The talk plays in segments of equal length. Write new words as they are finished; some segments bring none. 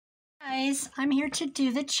guys, I'm here to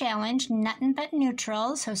do the challenge Nuttin' But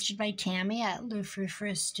Neutrals, hosted by Tammy at Lou Frou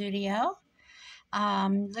Frou Studio.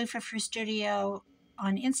 Lou Frou Frou Studio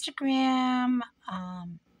on Instagram.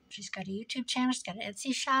 She's got a YouTube channel, she's got an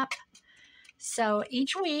Etsy shop. So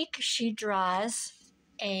each week she draws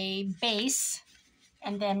a base,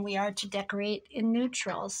 and then we are to decorate in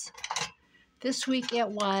neutrals. This week it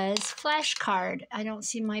was flashcard. I don't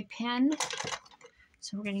see my pen,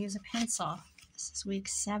 so we're going to use a pencil. This is week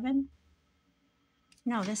 7.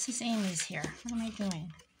 No, this is Amy's here. What am I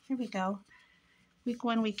doing? Here we go. Week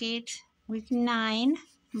 1, week 8, week 9. I'm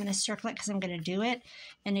going to circle it because I'm going to do it.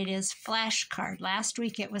 And it is flashcard. Last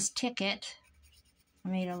week it was ticket. I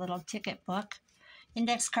made a little ticket book.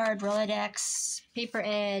 Index card, Rolodex, paper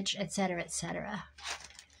edge, etc., etc.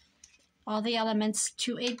 All the elements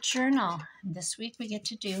to a journal. And this week we get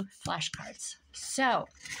to do flashcards. So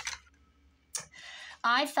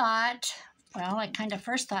I thought, well, I kind of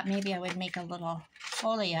first thought maybe I would make a little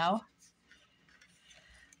folio.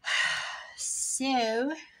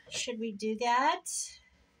 So, should we do that?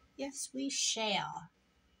 Yes, we shall.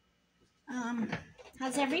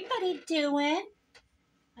 How's everybody doing?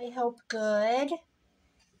 I hope good.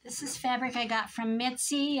 This is fabric I got from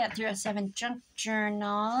Mitzi at 307 Junk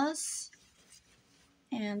Journals.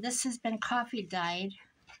 And this has been coffee dyed.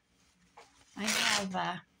 I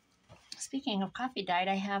have, speaking of coffee dyed,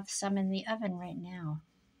 I have some in the oven right now.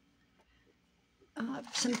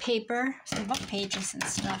 Some paper, some book pages and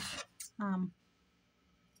stuff.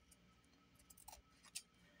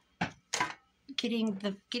 Getting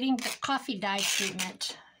the coffee dye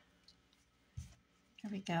treatment.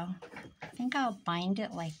 There we go. I think I'll bind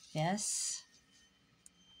it like this.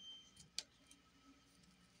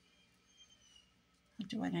 I'll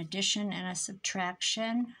do an addition and a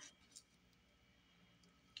subtraction.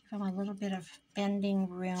 Give them a little bit of bending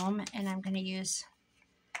room, and I'm going to use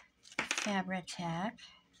Fabri-Tac.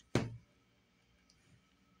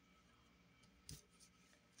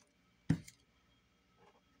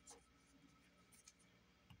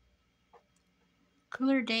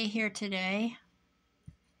 Cooler day here today.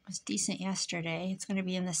 It was decent yesterday. It's going to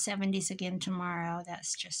be in the 70s again tomorrow.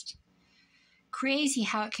 That's just crazy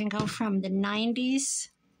how it can go from the 90s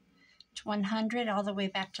to 100 all the way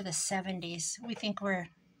back to the 70s. We think we're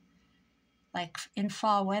like in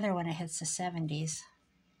fall weather when it hits the 70s.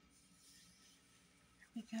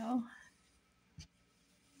 There we go.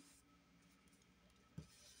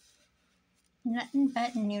 Nuttin'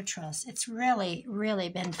 But Neutrals. It's really, really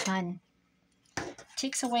been fun.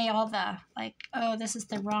 Takes away all the, like, oh, this is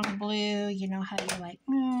the wrong blue. You know how you're like,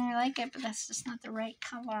 I like it, but that's just not the right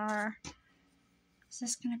color. Is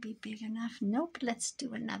this going to be big enough? Nope, let's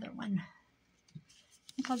do another one. I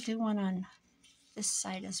think I'll do one on this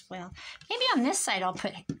side as well. Maybe on this side I'll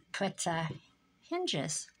put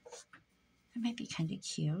hinges. That might be kind of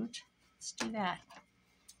cute. Let's do that.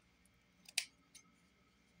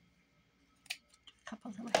 A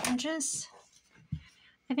couple little hinges.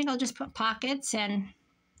 I think I'll just put pockets and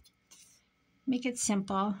make it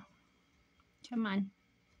simple. Come on.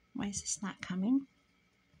 Why is this not coming?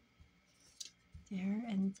 There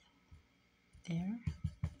and there.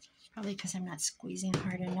 Probably because I'm not squeezing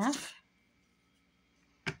hard enough.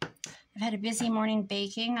 I've had a busy morning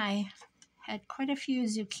baking. I had quite a few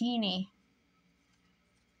zucchini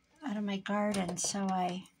out of my garden, so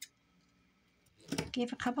I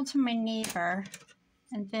gave a couple to my neighbor,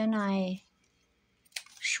 and then I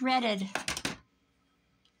shredded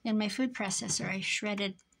in my food processor. I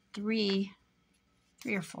shredded three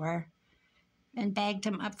or four and bagged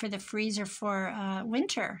them up for the freezer for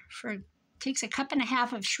winter. Takes a cup and a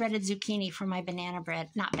half of shredded zucchini for my banana bread.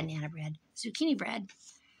 Not banana bread, zucchini bread.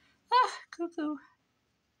 Oh, cuckoo.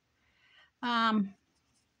 And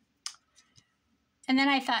then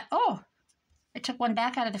I thought, oh, I took one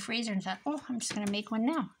back out of the freezer and thought, oh, I'm just going to make one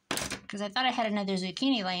now. Because I thought I had another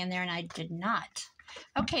zucchini laying there, and I did not.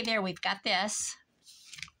 Okay, there, we've got this.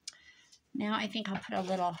 Now I think I'll put a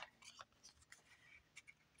little,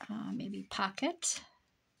 maybe pocket.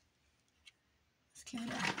 Let's give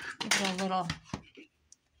it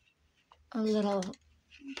a little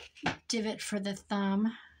divot for the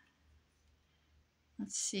thumb.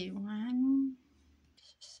 Let's see, one,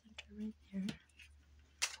 center right there.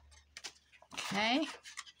 Okay,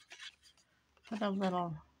 put a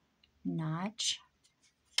little notch.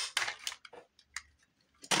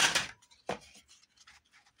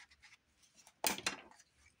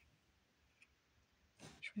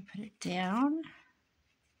 Should we put it down?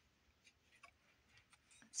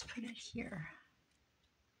 Let's put it here.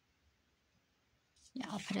 Yeah,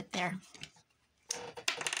 I'll put it there.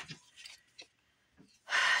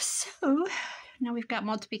 So Now we've got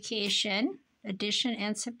multiplication, addition,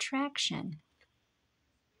 and subtraction.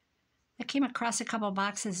 I came across a couple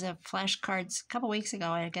boxes of flashcards a couple weeks ago.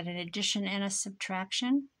 I got an addition and a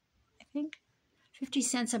subtraction, I think. 50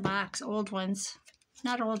 cents a box, old ones.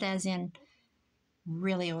 Not old as in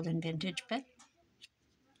really old and vintage, but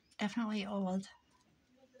definitely old.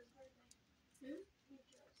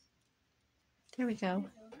 There we go.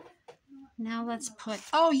 Now let's put,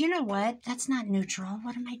 oh, you know what? That's not neutral.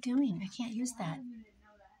 What am I doing? I can't use that.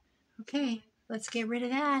 Okay, let's get rid of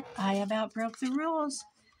that. I about broke the rules.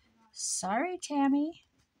 Sorry, Tammy.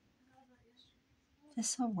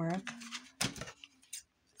 This'll work.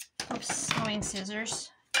 Oops, sewing scissors.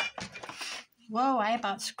 Whoa, I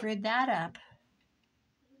about screwed that up.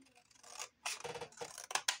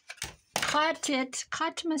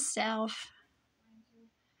 Caught myself.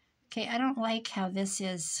 Okay, I don't like how this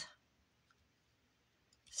is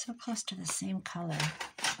so close to the same color.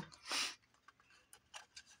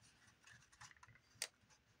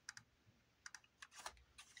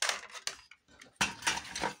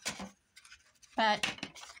 But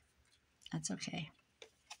that's okay.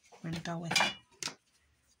 We're gonna go with it.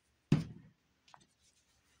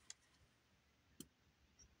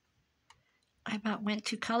 I about went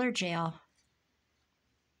to color jail.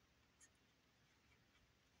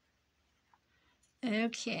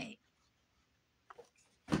 Okay.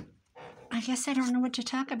 I guess I don't know what to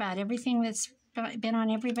talk about. Everything that's been on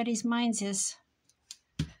everybody's minds is,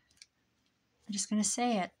 I'm just going to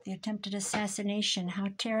say it, the attempted assassination. How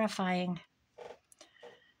terrifying.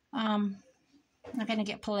 I'm not going to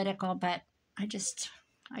get political, but I guess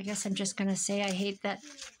I'm just going to say I hate that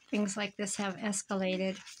things like this have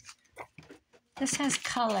escalated. This has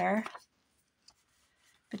color,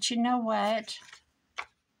 but you know what?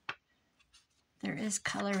 There is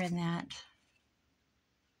color in that.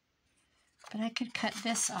 But I could cut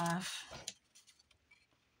this off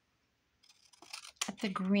at the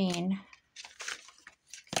green.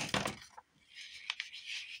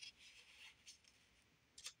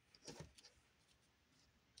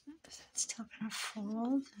 Is that still going to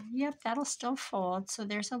fold? Yep, that'll still fold. So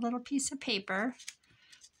there's a little piece of paper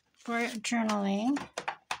for journaling.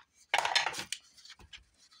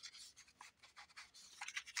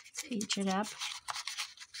 Let's age it up.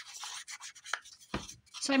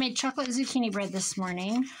 So I made chocolate zucchini bread this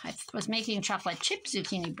morning. I was making chocolate chip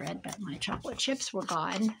zucchini bread, but my chocolate chips were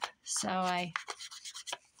gone. So I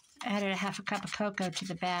added a half a cup of cocoa to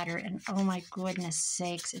the batter, and oh my goodness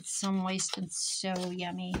sakes, it's so moist and so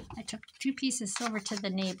yummy. I took 2 pieces over to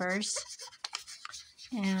the neighbors,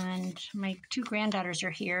 and my 2 granddaughters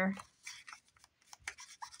are here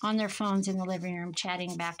on their phones in the living room,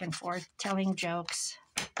 chatting back and forth, telling jokes.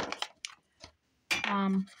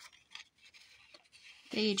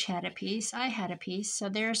 They each had a piece. I had a piece. So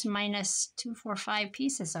there's minus 2, 4, 5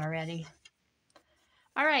 pieces already.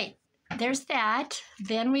 All right, there's that.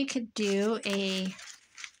 Then we could do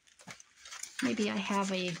maybe I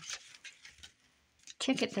have a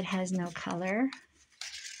ticket that has no color.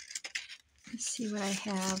 Let's see what I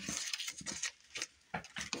have.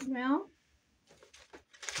 Well,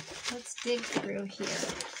 let's dig through here.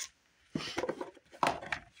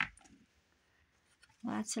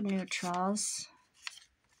 Lots of neutrals.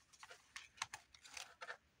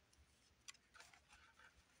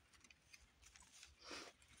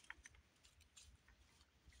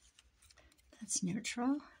 That's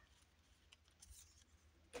neutral.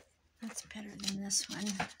 That's better than this one.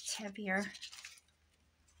 It's heavier.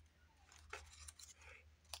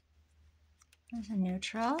 There's a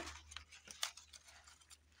neutral.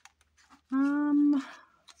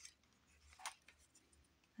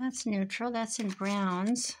 That's neutral. That's in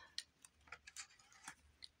browns.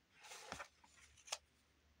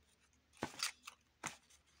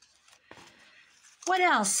 What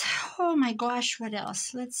else? Oh my gosh, what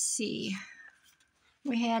else? Let's see.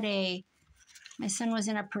 We had my son was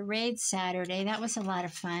in a parade Saturday. That was a lot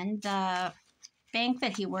of fun. The bank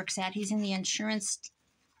that he works at, he's in the insurance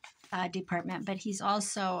department, but he's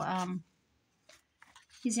also,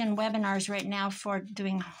 he's in webinars right now for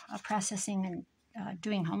doing processing and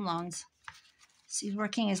doing home loans. So he's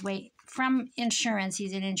working his way from insurance.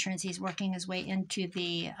 He's in insurance. He's working his way into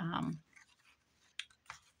the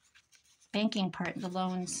banking part, the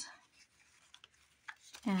loans.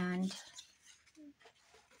 And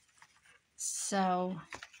so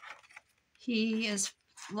he is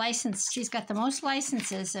licensed. He's got the most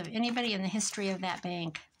licenses of anybody in the history of that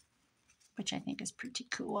bank, which I think is pretty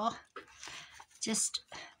cool. Just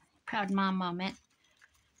proud mom moment.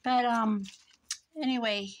 But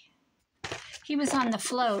anyway, he was on the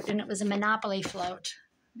float, and it was a Monopoly float.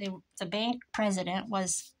 The bank president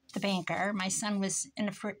was the banker. My son was in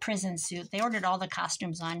a prison suit. They ordered all the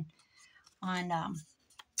costumes on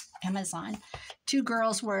Amazon. 2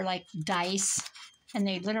 girls were like dice, and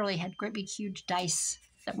they literally had great big huge dice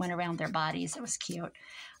that went around their bodies. It was cute.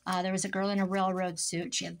 There was a girl in a railroad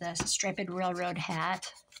suit. She had the striped railroad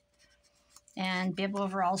hat and bib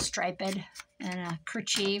overall striped and a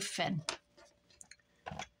kerchief. And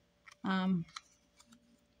what am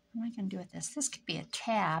I going to do with this? This could be a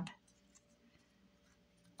tab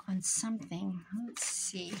on something. Let's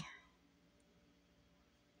see.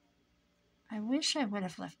 I wish I would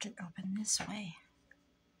have left it open this way.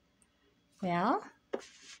 Well,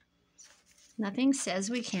 nothing says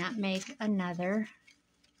we can't make another.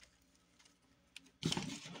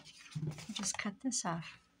 I'll just cut this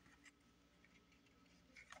off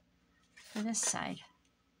for this side.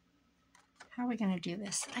 How are we going to do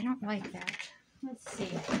this? I don't like that. Let's see.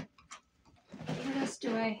 What else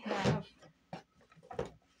do I have?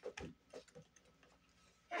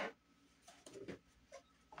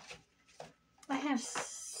 I have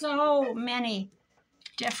so many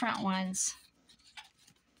different ones.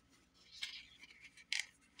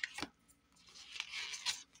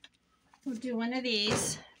 We'll do one of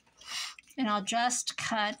these, and I'll just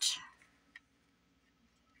cut.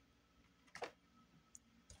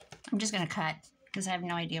 I'm just going to cut because I have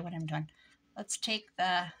no idea what I'm doing. Let's take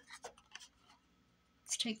the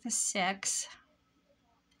 6.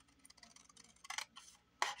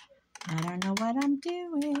 I don't know what I'm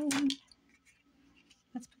doing.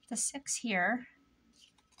 Let's put the 6 here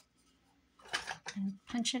and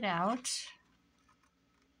punch it out.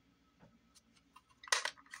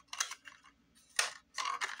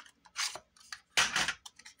 I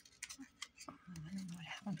don't know what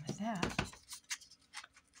happened with that.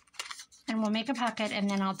 And we'll make a pocket, and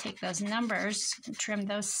then I'll take those numbers and trim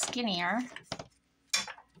those skinnier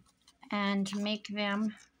and make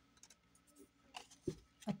them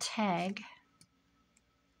a tag.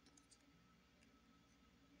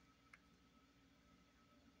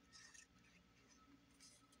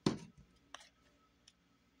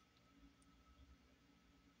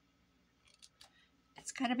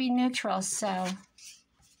 It's got to be neutral, so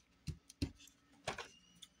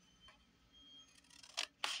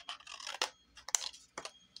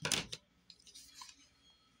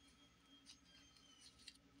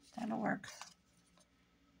that'll work.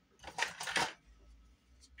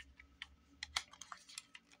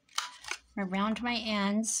 Around my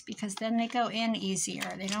ends, because then they go in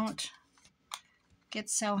easier. They don't get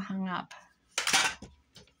so hung up.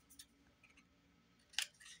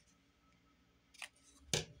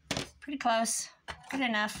 Pretty close. Good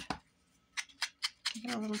enough.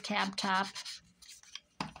 Get a little tab top.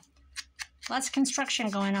 Lots of construction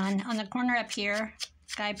going on. On the corner up here,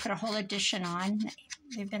 guy put a whole addition on.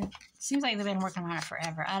 Seems like they've been working on it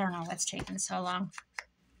forever. I don't know what's taking so long.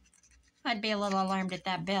 I'd be a little alarmed at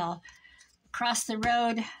that bill. Across the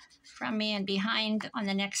road from me and behind on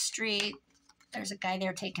the next street, there's a guy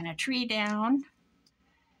there taking a tree down.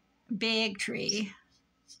 Big tree.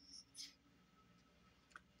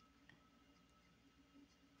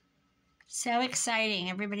 So exciting.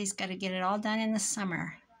 Everybody's got to get it all done in the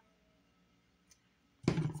summer.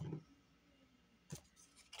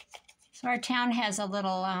 So our town has a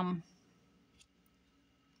little, I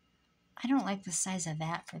don't like the size of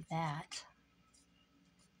that for that.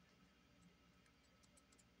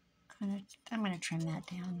 I'm going to trim that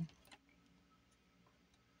down.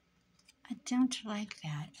 I don't like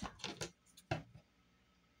that.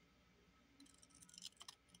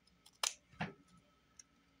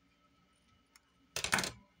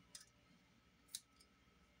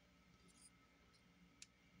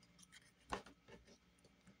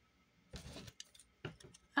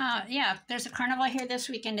 Yeah, there's a carnival here this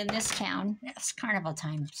weekend in this town. It's carnival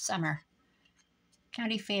time, summer.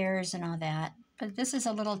 County fairs and all that. But this is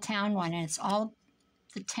a little town one, and it's all,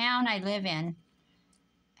 the town I live in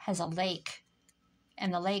has a lake,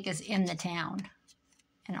 and the lake is in the town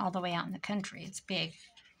and all the way out in the country. It's big.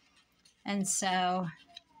 And so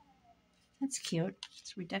that's cute.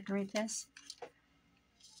 So we decorate this.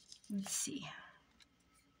 Let's see.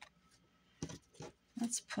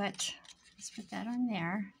 Let's put that on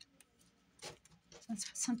there. Let's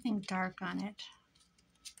put something dark on it.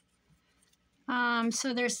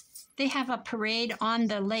 So they have a parade on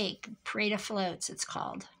the lake, Parade of Floats, it's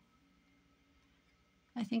called.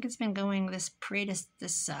 I think it's been going, this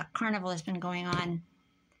carnival has been going on.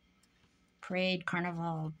 Parade,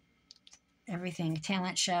 carnival, everything,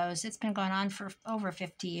 talent shows. It's been going on for over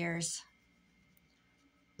 50 years.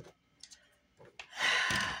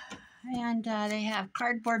 And they have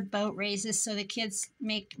cardboard boat races, so the kids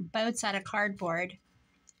make boats out of cardboard.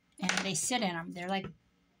 and they sit in them. They're like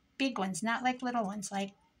big ones, not like little ones,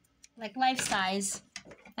 like life size,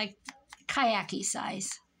 like kayaky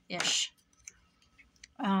size-ish.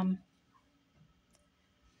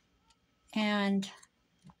 And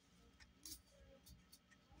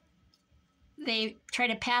they try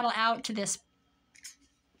to paddle out to this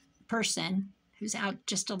person who's out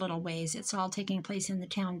just a little ways. It's all taking place in the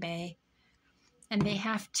town bay. And they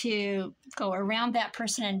have to go around that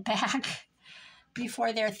person and back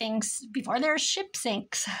before their ship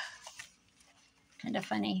sinks. Kind of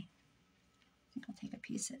funny. I think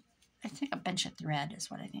I'll take a bunch of thread is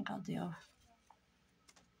what I think I'll do.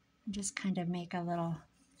 Just kind of make a little.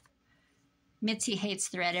 Mitzi hates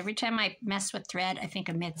thread. Every time I mess with thread, I think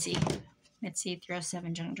of Mitzi. Mitzi,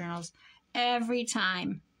 307 Junk Journals. Every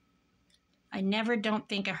time. I never don't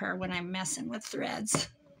think of her when I'm messing with threads.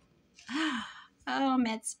 Oh,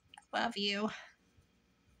 Mitz, love you.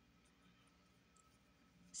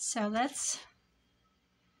 So let's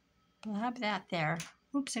blob that there.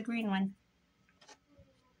 Oops, a green one.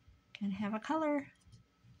 Can have a color.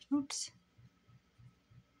 Oops.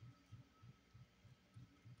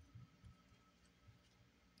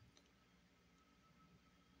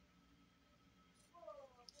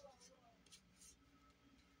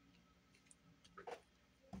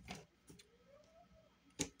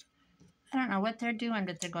 I don't know what they're doing,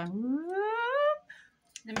 but they're going, whoop.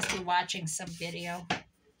 They must be watching some video.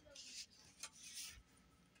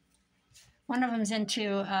 One of them's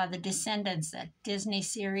into the Descendants, that Disney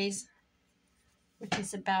series, which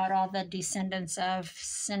is about all the descendants of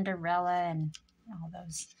Cinderella and all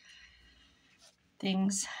those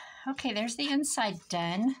things. Okay, there's the inside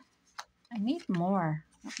done. I need more.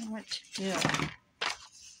 I don't know what to do.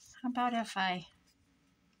 How about if I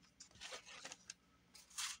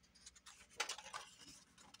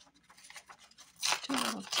do a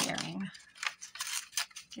little tearing?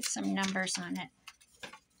 Get some numbers on it.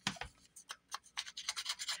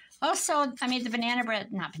 Also, I made the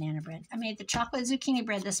I made the chocolate zucchini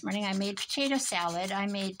bread this morning. I made potato salad. I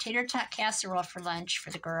made tater tot casserole for lunch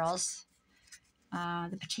for the girls.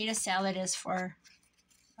 The potato salad is for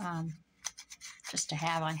just to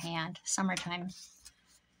have on hand, summertime.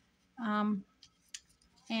 And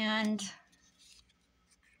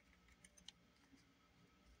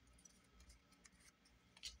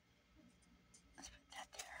let's put that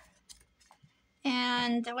there.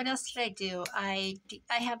 And what else did I do? I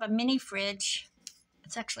have a mini fridge.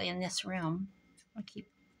 It's actually in this room. I keep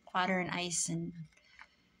water and ice, and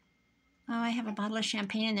I have a bottle of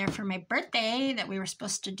champagne in there for my birthday that we were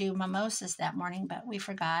supposed to do mimosas that morning, but we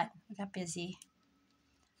forgot. We got busy.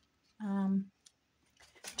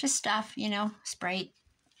 Just stuff, you know, Sprite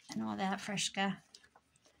and all that, Freshka.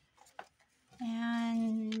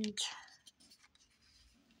 And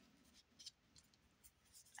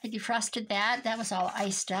I defrosted that. That was all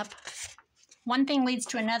iced up. One thing leads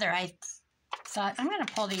to another. I thought, I'm going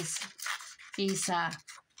to pull these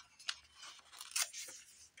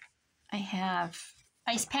I have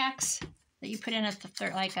ice packs that you put in at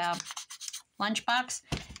the like a lunchbox,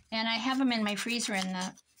 and I have them in my freezer in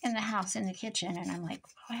the house, in the kitchen, and I'm like,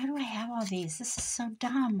 why do I have all these? This is so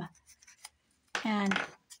dumb. And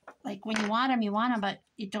like when you want them, but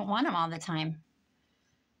you don't want them all the time.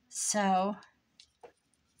 So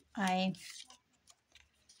I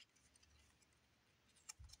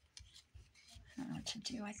don't know what to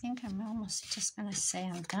do. I think I'm almost just going to say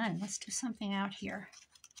I'm done. Let's do something out here.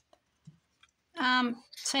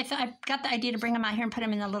 So I got the idea to bring them out here and put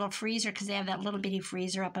them in the little freezer because they have that little bitty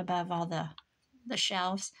freezer up above all the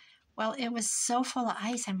shelves. Well, it was so full of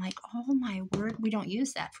ice. I'm like, oh my word, we don't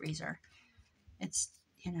use that freezer. It's,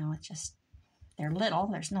 you know, it's just, they're little.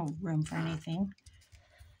 There's no room for anything.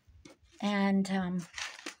 And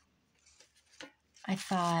I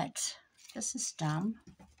thought, this is dumb.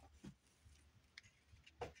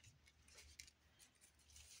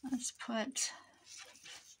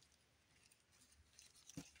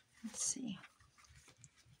 Let's see.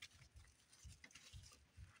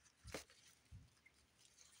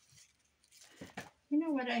 You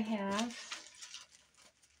know what I have?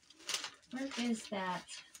 Where is that?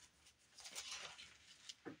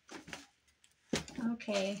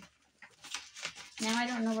 Okay. Now I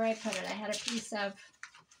don't know where I put it. I had a piece of,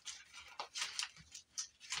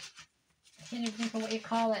 I can't even think of what you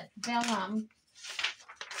call it, vellum.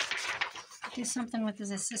 Do something with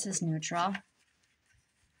this. This is neutral.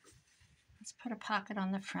 Let's put a pocket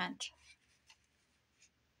on the front.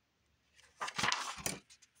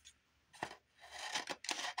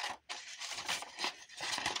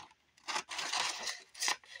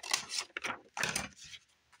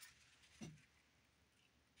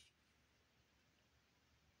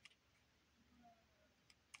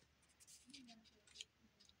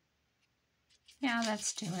 Yeah,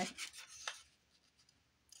 let's do it.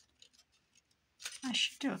 I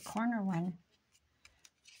should do a corner one.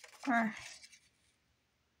 Or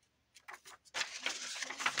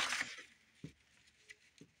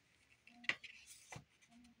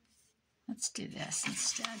let's do this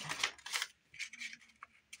instead.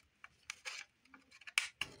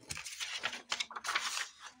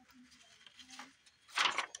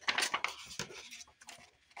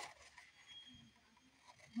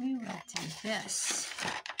 We will do this.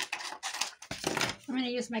 I'm going to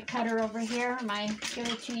use my cutter over here, my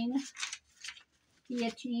guillotine.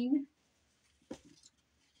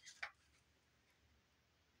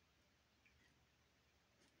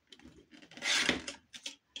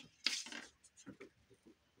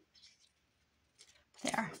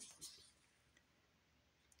 There.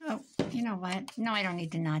 Oh, you know what? No, I don't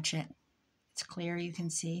need to notch it. It's clear, you can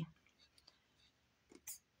see.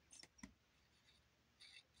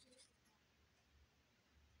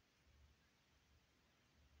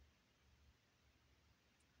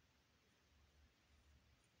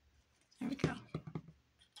 There we go.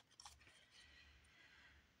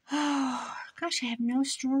 Oh, gosh, I have no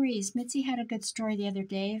stories. Mitzi had a good story the other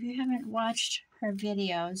day. If you haven't watched her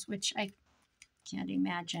videos, which I can't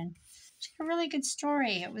imagine, she had a really good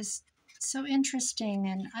story. It was so interesting,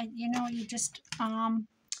 and you just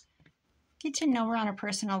get to know her on a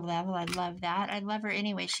personal level. I love that. I love her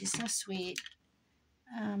anyway. She's so sweet.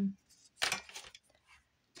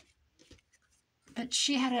 But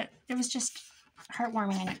she had it was just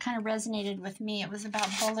heartwarming, and it kind of resonated with me. It was about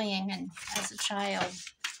bullying and as a child,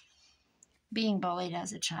 being bullied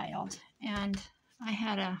as a child. And I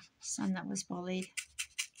had a son that was bullied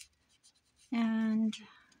and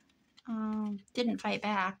didn't fight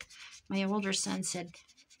back. My older son said,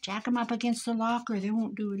 jack them up against the locker, they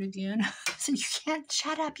won't do it again. I said, you can't,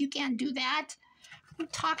 shut up, you can't do that. What are you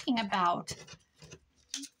talking about?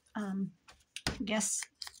 I guess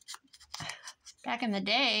back in the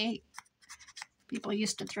day, people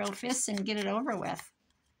used to throw fists and get it over with,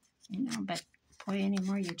 but boy,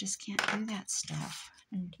 anymore, you just can't do that stuff.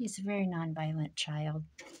 And he's a very nonviolent child.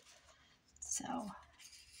 So,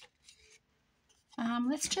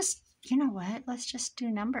 let's just, let's just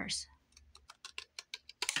do numbers.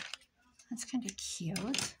 That's kind of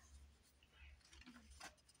cute.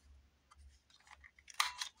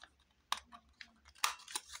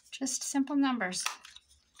 Just simple numbers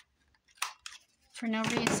for no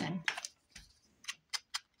reason.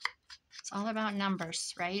 It's all about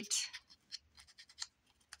numbers, right?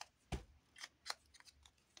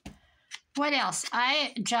 What else?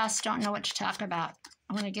 I just don't know what to talk about.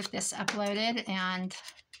 I want to get this uploaded and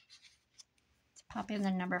let's pop in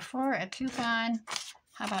the number 4, a coupon.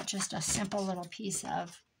 How about just a simple little piece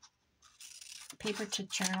of paper to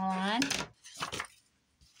journal on?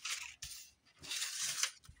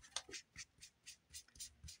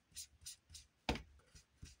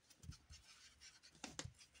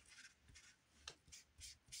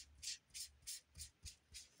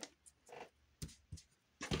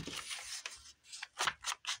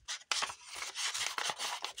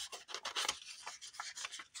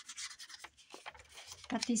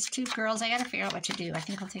 Got these 2 girls. I got to figure out what to do. I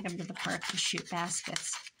think I'll take them to the park to shoot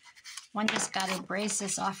baskets. One just got a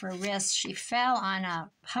braces off her wrist. She fell on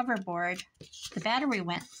a hoverboard. The battery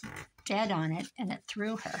went dead on it, and it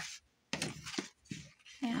threw her.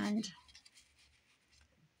 And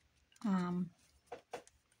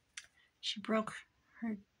she broke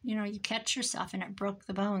her, you catch yourself, and it broke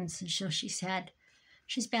the bones. And so she's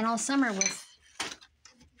been all summer with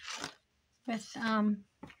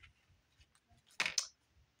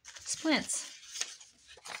splints.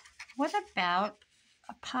 What about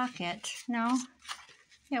a pocket? No?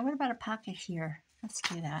 Yeah, what about a pocket here? Let's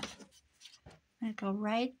do that. I'm going to go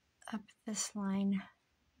right up this line.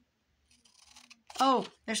 Oh,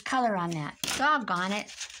 there's color on that. Doggone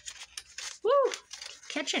it. Woo!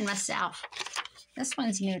 Catching myself. This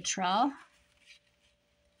one's neutral.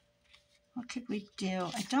 What could we do?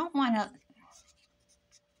 I don't want to...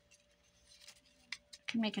 I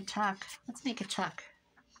can make a tuck. Let's make a tuck.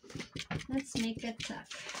 Let's make a tuck.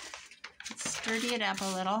 Let's sturdy it up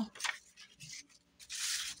a little.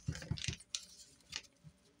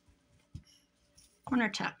 Corner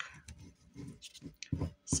tuck.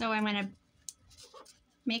 So I'm going to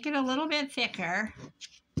make it a little bit thicker,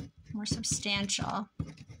 more substantial,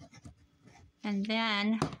 and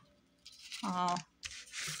then I'll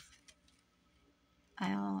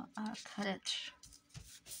cut it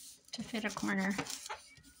to fit a corner.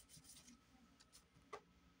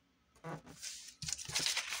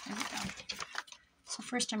 There we go. So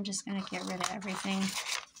first I'm just going to get rid of everything.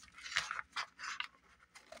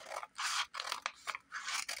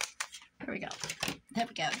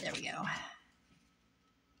 go. There we go.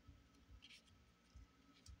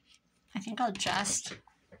 I think I'll just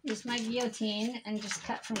use my guillotine and just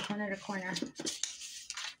cut from corner to corner.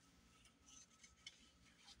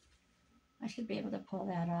 I should be able to pull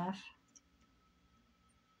that off.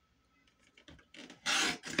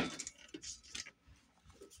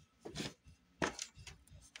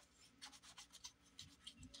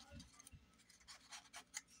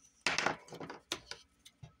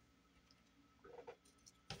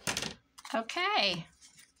 Okay.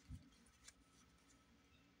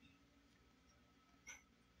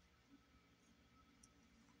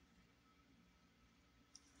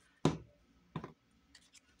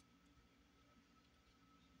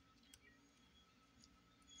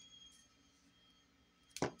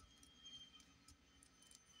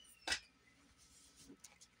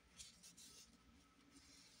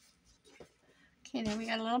 Okay, then we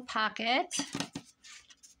got a little pocket.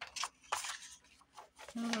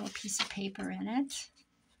 A little piece of paper in it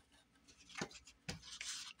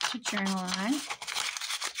to journal on.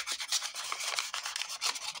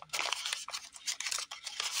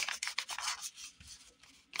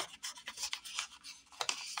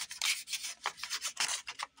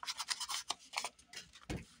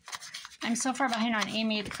 I'm so far behind on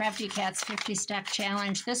Amy the Crafty Cat's 50 stack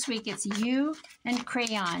challenge. This week it's you and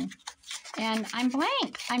crayon. And I'm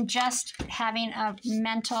blank. I'm just having a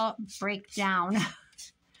mental breakdown.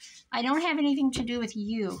 I don't have anything to do with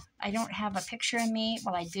you. I don't have a picture of me.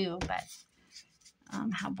 Well, I do, but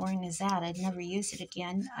how boring is that? I'd never use it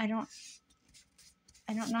again. I don't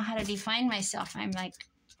know how to define myself. I'm like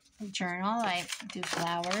a journal. I do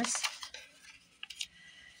flowers,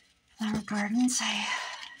 flower gardens. I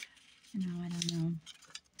don't know.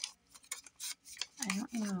 I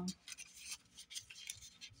don't know.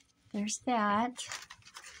 There's that.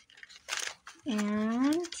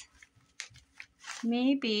 And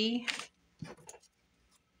maybe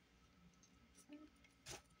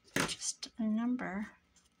just a number.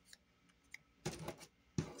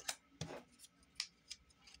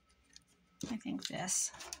 I think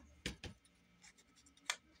this.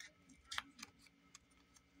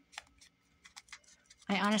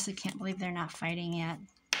 I honestly can't believe they're not fighting yet.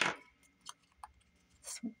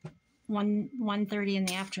 It's 1:30 in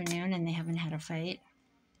the afternoon and they haven't had a fight.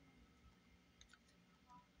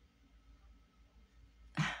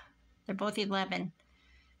 They're both 11.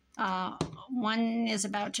 One is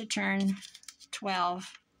about to turn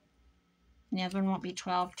 12. And the other one won't be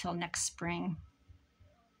 12 till next spring.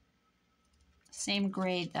 Same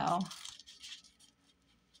grade though.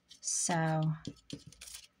 So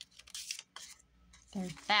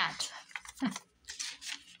there's that.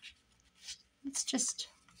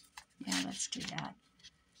 Let's do that.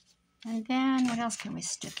 And then what else can we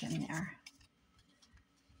stick in there?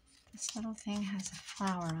 This little thing has a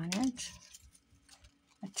flower on it.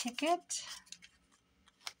 A ticket.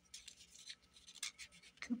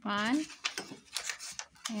 Coupon.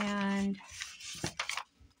 And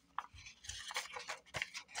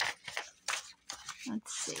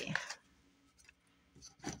let's see.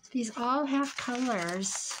 These all have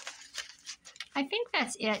colors. I think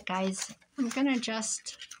that's it, guys. I'm gonna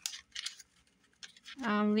just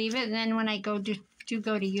leave it, and then when I go to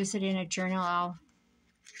use it in a journal,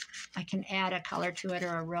 I can add a color to it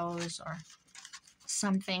or a rose or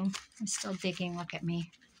something. I'm still digging. Look at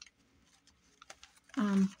me.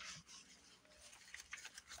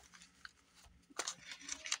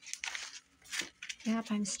 Yep,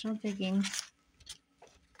 I'm still digging.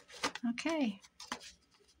 Okay.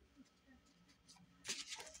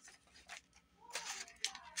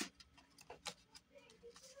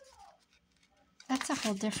 That's a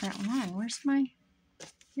whole different one. Where's my...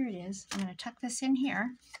 Here it is. I'm going to tuck this in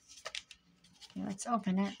here. Okay, let's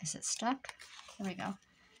open it. Is it stuck? There we go.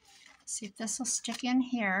 See if this will stick in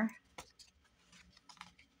here.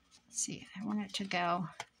 Let's see. I want it to go.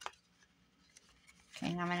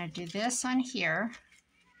 Okay, now I'm going to do this on here.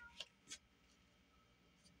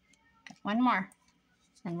 Okay, one more,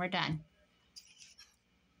 and we're done.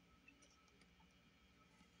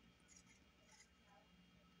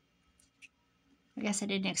 I guess I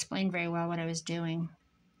didn't explain very well what I was doing.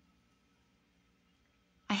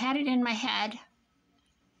 I had it in my head.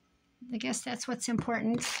 I guess that's what's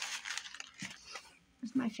important.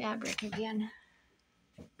 There's my fabric again.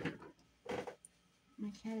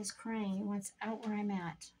 My cat is crying. He wants out where I'm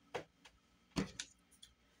at.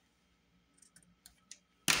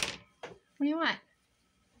 What do you want?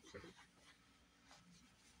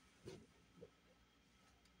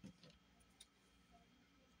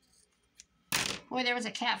 Boy, there was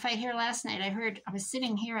a cat fight here last night. I was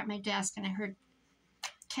sitting here at my desk and I heard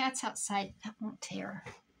cats outside. That won't tear.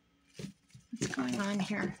 What's going on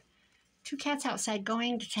here? 2 cats outside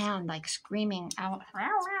going to town, like screaming out,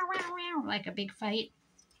 like a big fight.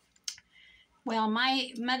 Well,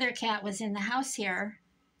 my mother cat was in the house here,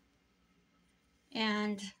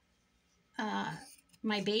 and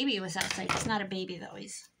my baby was outside. He's not a baby, though.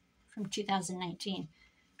 He's from 2019,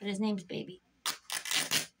 but his name's Baby.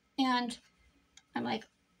 And I'm like,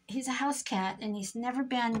 he's a house cat, and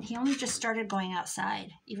he only just started going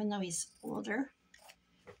outside, even though he's older.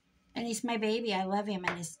 And he's my baby. I love him,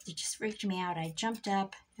 and he just freaked me out. I jumped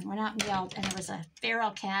up and went out and yelled, and there was a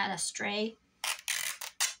feral cat, a stray,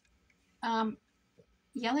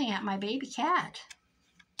 yelling at my baby cat.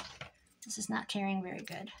 This is not tearing very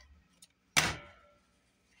good.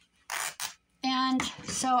 And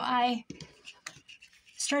so I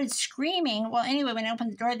started screaming. Well, anyway, when I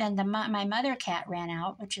opened the door, then my mother cat ran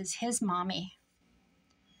out, which is his mommy.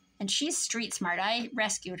 And she's street smart. I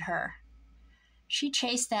rescued her. She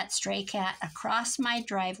chased that stray cat across my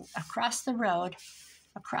drive, across the road,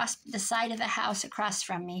 across the side of the house across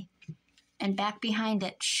from me, and back behind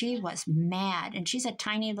it. She was mad. And she's a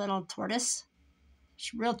tiny little tortoise.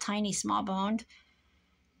 She's real tiny, small-boned.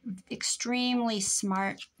 Extremely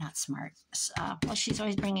smart. Not smart. Well, she's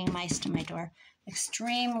always bringing mice to my door.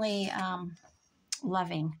 Extremely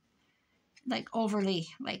loving. Like overly,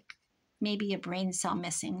 like maybe a brain cell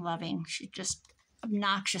missing loving. She's just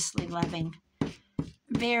obnoxiously loving.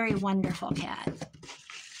 Very wonderful cat.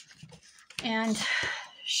 And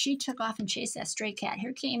she took off and chased that stray cat.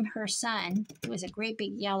 Here came her son, who was a great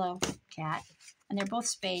big yellow cat. And they're both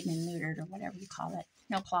spayed and neutered, or whatever you call it.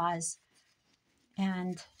 No claws.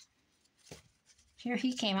 And here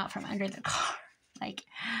he came out from under the car. Like,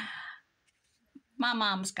 my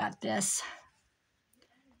mom's got this.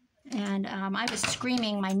 And I was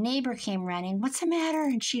screaming. My neighbor came running. What's the matter?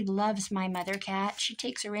 And she loves my mother cat. She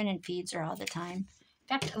takes her in and feeds her all the time.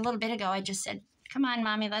 In fact, a little bit ago, I just said, come on,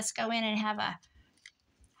 Mommy, let's go in and have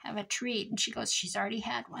a treat. And she goes, she's already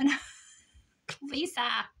had one. Lisa.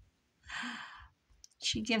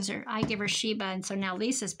 I give her Sheba, and so now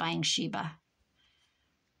Lisa's buying Sheba.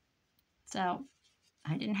 So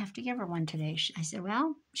I didn't have to give her one today. I said,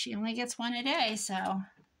 well, she only gets one a day, so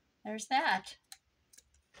there's that.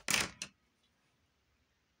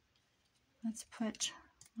 Let's put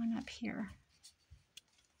one up here.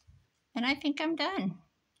 And I think I'm done.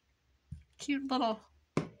 Cute little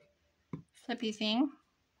flippy thing.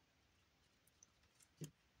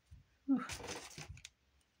 Ooh.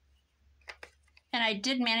 And I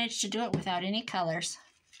did manage to do it without any colors.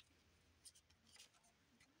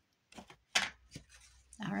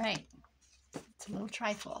 All right. It's a little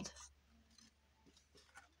trifold.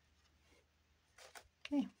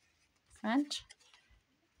 Okay. Front.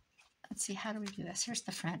 Let's see, how do we do this? Here's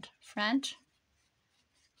the front. Front,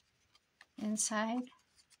 inside,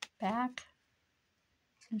 back,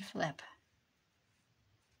 and flip.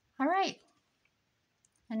 All right.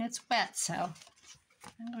 And it's wet, so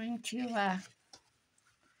I'm going to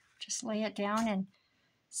just lay it down and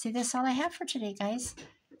see. That's all I have for today, guys.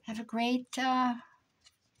 Have a great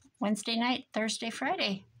Wednesday night, Thursday,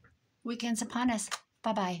 Friday. Weekend's upon us.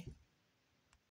 Bye-bye.